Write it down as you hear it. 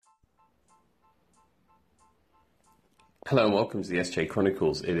Hello and welcome to the SJ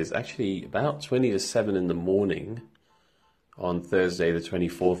Chronicles. It is actually about 20 to 7 in the morning on Thursday, the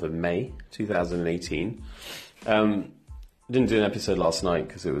 24th of May, 2018. Didn't do an episode last night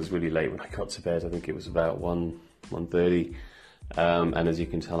because it was really late when I got to bed. I think it was about 1:30. And as you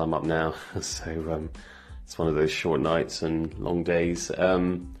can tell, I'm up now. So it's one of those short nights and long days.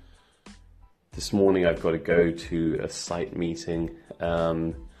 This morning I've got to go to a site meeting.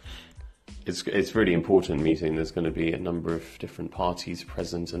 It's a really important meeting. There's going to be a number of different parties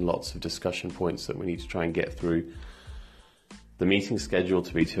present and lots of discussion points that we need to try and get through. The meeting's scheduled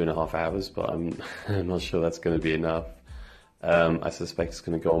to be 2.5 hours, but I'm not sure that's going to be enough. I suspect it's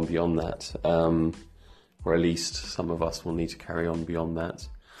going to go on beyond that, or at least some of us will need to carry on beyond that.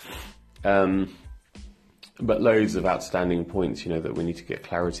 But loads of outstanding points, that we need to get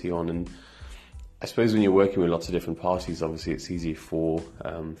clarity on. And I suppose when you're working with lots of different parties, obviously it's easy for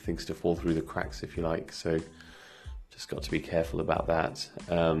things to fall through the cracks, if you like. So just got to be careful about that.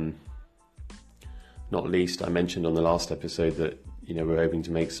 Not least, I mentioned on the last episode that, we're hoping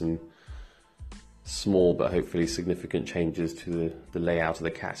to make some small but hopefully significant changes to the layout of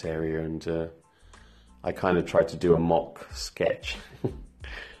the cat area. And I kind of tried to do a mock sketch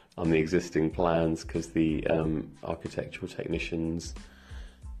on the existing plans because the architectural technicians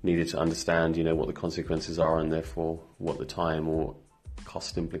needed to understand, what the consequences are and therefore what the time or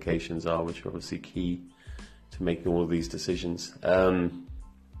cost implications are, which are obviously key to making all of these decisions.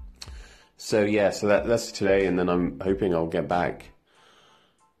 So that's today, and then I'm hoping I'll get back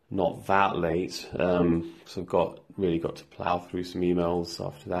not that late. So I've got to plow through some emails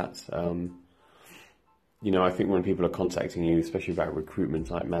after that. I think when people are contacting you, especially about recruitment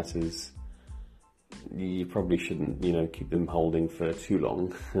type matters, you probably shouldn't, keep them holding for too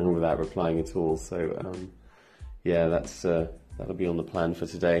long without replying at all. So, that'll be on the plan for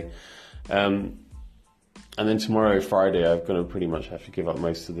today. And then tomorrow, Friday, I'm going to pretty much have to give up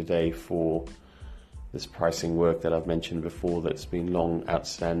most of the day for this pricing work that I've mentioned before that's been long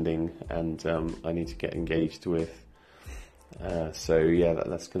outstanding and I need to get engaged with. That's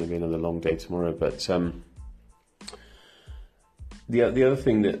going to be another long day tomorrow. But the other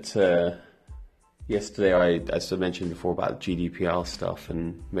thing that yesterday I sort of mentioned before about GDPR stuff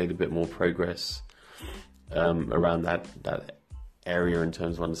and made a bit more progress around that area in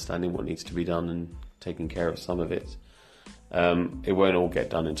terms of understanding what needs to be done and taking care of some of it. It won't all get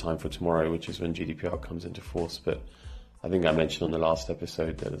done in time for tomorrow, which is when GDPR comes into force, but I think I mentioned on the last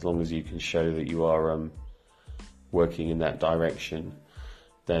episode that as long as you can show that you are working in that direction,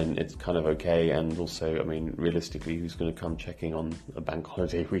 then it's kind of okay. And also, realistically, who's going to come checking on a bank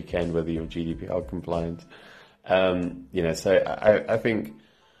holiday weekend whether you're GDPR compliant? So I think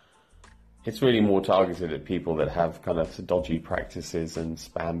it's really more targeted at people that have kind of dodgy practices and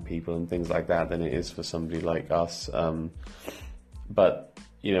spam people and things like that than it is for somebody like us. But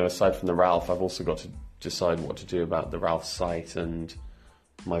aside from the Ralph, I've also got to decide what to do about the Ralph site and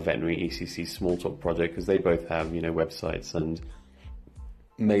my veterinary ECC Smalltalk project, because they both have, websites and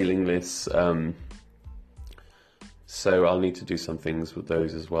mailing lists. So I'll need to do some things with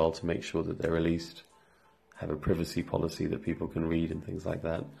those as well to make sure that they're at least have a privacy policy that people can read and things like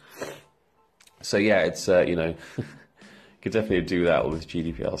that. So it's, could definitely do that with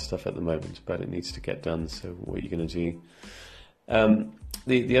GDPR stuff at the moment, but it needs to get done. So what are you going to do?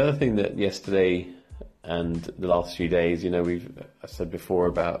 The other thing that yesterday and the last few days, I said before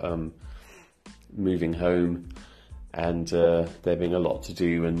about moving home and there being a lot to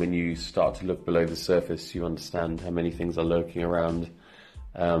do. And when you start to look below the surface, you understand how many things are lurking around.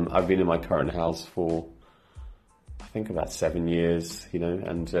 I've been in my current house for I think about 7 years,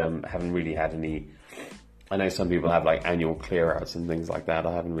 and haven't really had any. I know some people have like annual clear outs and things like that.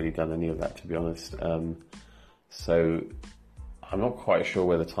 I haven't really done any of that, to be honest. So I'm not quite sure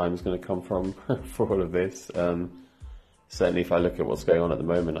where the time's going to come from for all of this. Certainly if I look at what's going on at the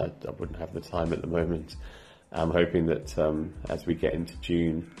moment, I wouldn't have the time at the moment. I'm hoping that as we get into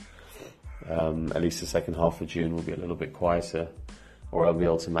June, at least the second half of June will be a little bit quieter, or I'll be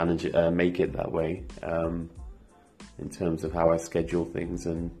able to manage it, make it that way. In terms of how I schedule things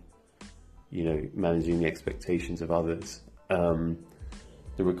and, managing the expectations of others. The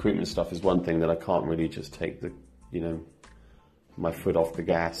recruitment stuff is one thing that I can't really just take my foot off the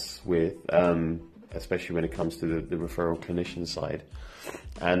gas with, especially when it comes to the referral clinician side.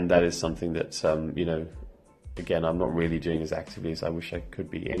 And that is something that, again, I'm not really doing as actively as I wish I could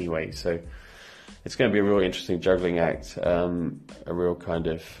be anyway. So it's going to be a really interesting juggling act, a real kind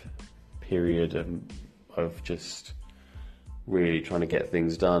of period of just really trying to get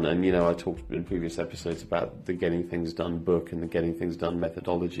things done. And I talked in previous episodes about the Getting Things Done book and the Getting Things Done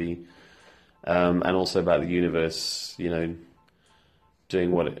methodology. and also about the universe,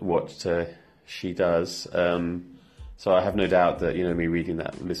 doing what she does. So I have no doubt that, me reading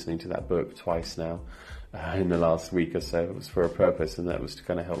that, listening to that book twice now in the last week or so, it was for a purpose, and that was to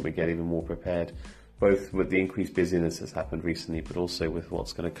kind of help me get even more prepared, both with the increased busyness that's happened recently, but also with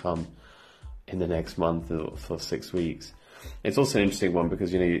what's going to come in the next month or for 6 weeks. It's also an interesting one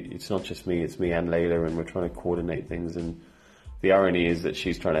because, it's not just me, it's me and Layla, and we're trying to coordinate things. And the irony is that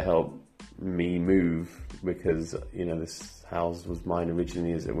she's trying to help me move because, this house was mine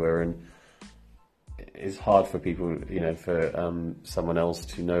originally, as it were, and it's hard for people, for someone else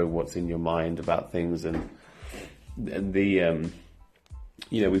to know what's in your mind about things. And we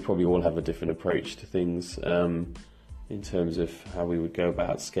probably all have a different approach to things in terms of how we would go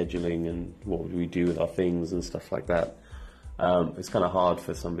about scheduling and what would we do with our things and stuff like that. It's kind of hard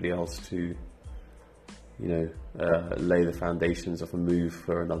for somebody else to, lay the foundations of a move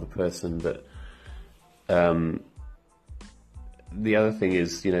for another person. But the other thing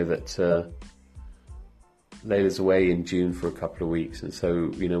is, that Layla's away in June for a couple of weeks, and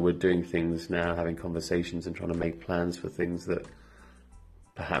so we're doing things now, having conversations and trying to make plans for things that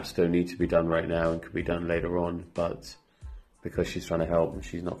perhaps don't need to be done right now and could be done later on, but because she's trying to help and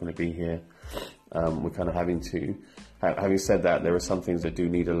she's not going to be here, we're kind of having to. Having said that, there are some things that do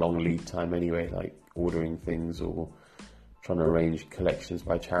need a long lead time anyway, like ordering things or trying to arrange collections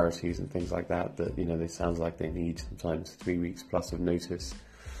by charities and things like that, they sounds like they need sometimes 3 weeks plus of notice.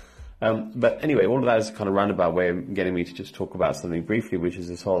 But anyway, all of that is a kind of roundabout way of getting me to just talk about something briefly, which is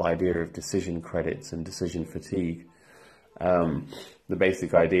this whole idea of decision credits and decision fatigue. The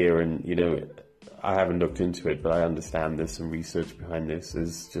basic idea, and I haven't looked into it, but I understand there's some research behind this,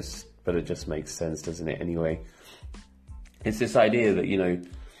 but it just makes sense, doesn't it, anyway? It's this idea that,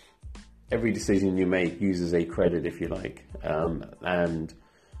 every decision you make uses a credit, if you like, and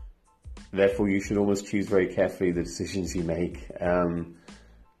therefore you should almost choose very carefully the decisions you make,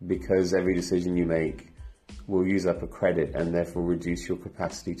 because every decision you make will use up a credit and therefore reduce your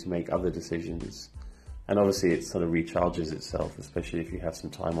capacity to make other decisions. And obviously it sort of recharges itself, especially if you have some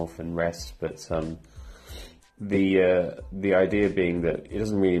time off and rest. But the idea being that it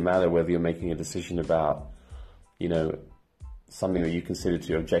doesn't really matter whether you're making a decision about, something that you consider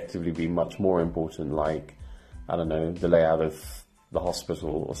to objectively be much more important, like, I don't know, the layout of the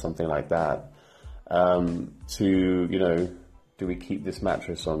hospital or something like that, do we keep this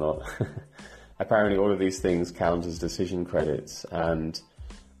mattress or not? Apparently all of these things count as decision credits, and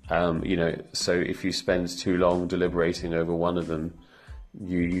so if you spend too long deliberating over one of them,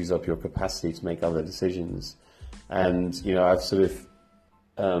 you use up your capacity to make other decisions. And I've sort of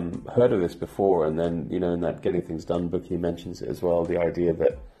heard of this before, and then in that Getting Things Done book he mentions it as well, the idea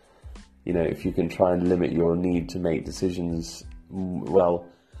that if you can try and limit your need to make decisions, to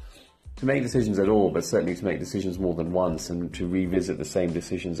make decisions at all, but certainly to make decisions more than once and to revisit the same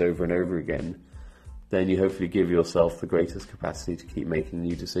decisions over and over again, then you hopefully give yourself the greatest capacity to keep making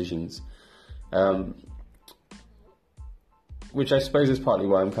new decisions. Which I suppose is partly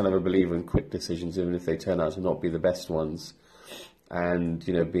why I'm kind of a believer in quick decisions, even if they turn out to not be the best ones. And,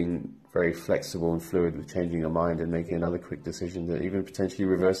 being very flexible and fluid with changing your mind and making another quick decision that even potentially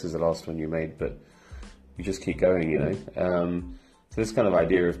reverses the last one you made, but you just keep going, So this kind of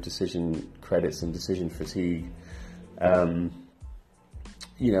idea of decision credits and decision fatigue, I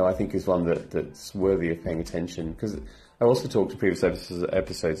think is one that's worthy of paying attention, because I also talked to previous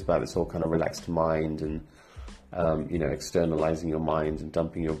episodes about this whole kind of relaxed mind and, externalizing your mind and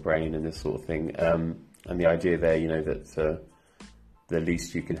dumping your brain and this sort of thing. And the idea there, that the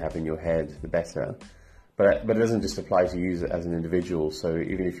least you can have in your head, the better. But it doesn't just apply to you as an individual. So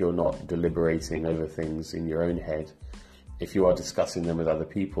even if you're not deliberating over things in your own head, if you are discussing them with other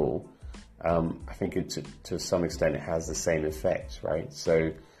people, I think to some extent it has the same effect, right?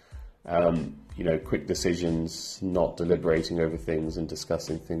 So, quick decisions, not deliberating over things and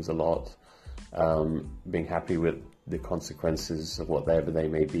discussing things a lot, being happy with the consequences of whatever they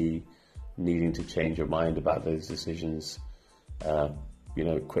may be, needing to change your mind about those decisions,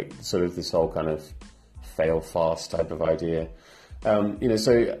 quick, sort of this whole kind of fail fast type of idea.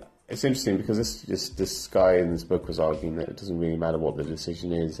 So it's interesting because this guy in this book was arguing that it doesn't really matter what the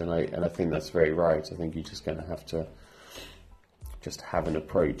decision is, and I think that's very right. I think you're just going to have to just have an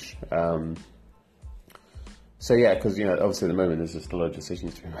approach. So yeah, because obviously at the moment there's just a lot of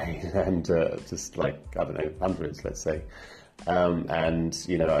decisions to be made, and just like, I don't know, hundreds, let's say, and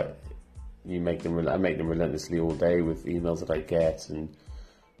I make them relentlessly all day with emails that I get and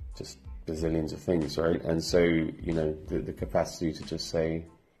just bazillions of things, right? And so the capacity to just say,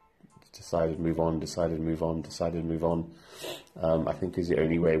 decided to move on, decided to move on, decided to move on, I think is the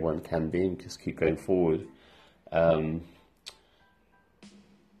only way one can be, and just keep going forward.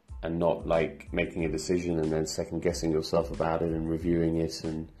 And not like making a decision and then second guessing yourself about it and reviewing it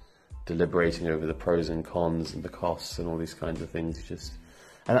and deliberating over the pros and cons and the costs and all these kinds of things.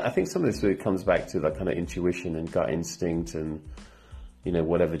 And I think some of this really comes back to that kind of intuition and gut instinct and, you know,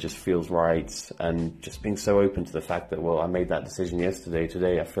 whatever just feels right, and just being so open to the fact that, well, I made that decision yesterday,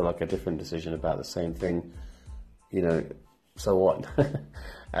 today I feel like a different decision about the same thing, you know, so what?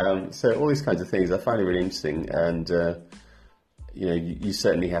 So all these kinds of things I find it really interesting, and you know, you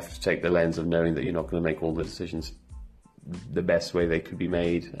certainly have to take the lens of knowing that you're not going to make all the decisions the best way they could be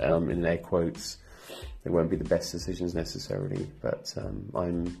made, in air quotes. They won't be the best decisions necessarily, but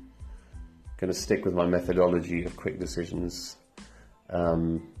I'm going to stick with my methodology of quick decisions,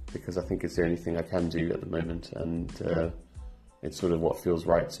 because I think it's the only thing I can do at the moment, and it's sort of what feels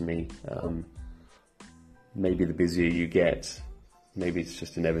right to me. Maybe the busier you get, maybe it's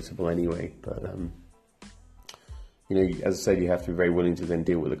just inevitable anyway, but you know, as I said, you have to be very willing to then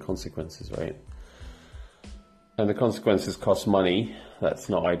deal with the consequences, right? And the consequences cost money. That's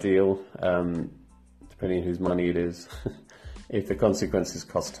not ideal, depending on whose money it is. If the consequences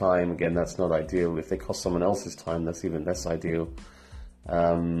cost time, again, that's not ideal. If they cost someone else's time, that's even less ideal.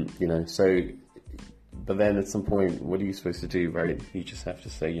 You know, so, but then at some point, what are you supposed to do, right? You just have to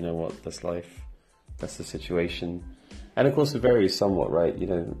say, you know what, that's life, that's the situation. And of course, it varies somewhat, right? You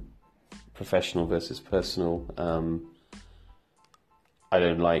know, professional versus personal. I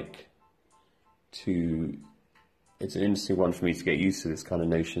don't like to, it's an interesting one for me to get used to, this kind of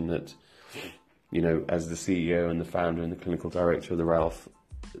notion that, you know, as the CEO and the founder and the clinical director of the Ralph,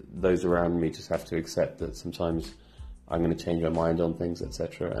 those around me just have to accept that sometimes I'm going to change my mind on things,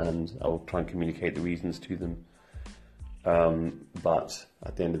 etc., and I'll try and communicate the reasons to them. But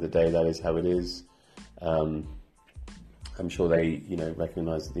at the end of the day, that is how it is. I'm sure they, you know,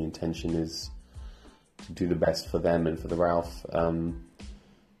 recognise that the intention is to do the best for them and for the Ralph,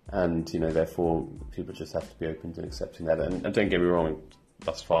 and you know, therefore, people just have to be open to accepting that. And don't get me wrong,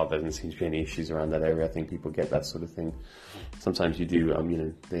 thus far there doesn't seem to be any issues around that area. I think people get that sort of thing. Sometimes you do, you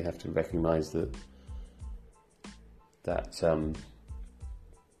know, they have to recognise that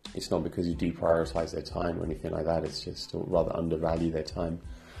it's not because you deprioritise their time or anything like that. It's just, or rather undervalue their time.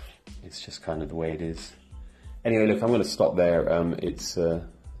 It's just kind of the way it is. Anyway, look, I'm going to stop there.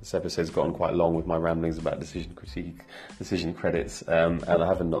 This episode's gotten quite long with my ramblings about decision critique, decision credits, and I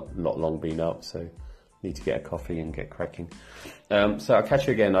haven't not long been up, so need to get a coffee and get cracking. So I'll catch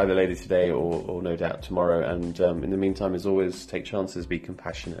you again either later today or no doubt tomorrow. And in the meantime, as always, take chances, be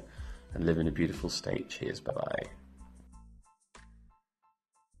compassionate, and live in a beautiful state. Cheers, bye-bye.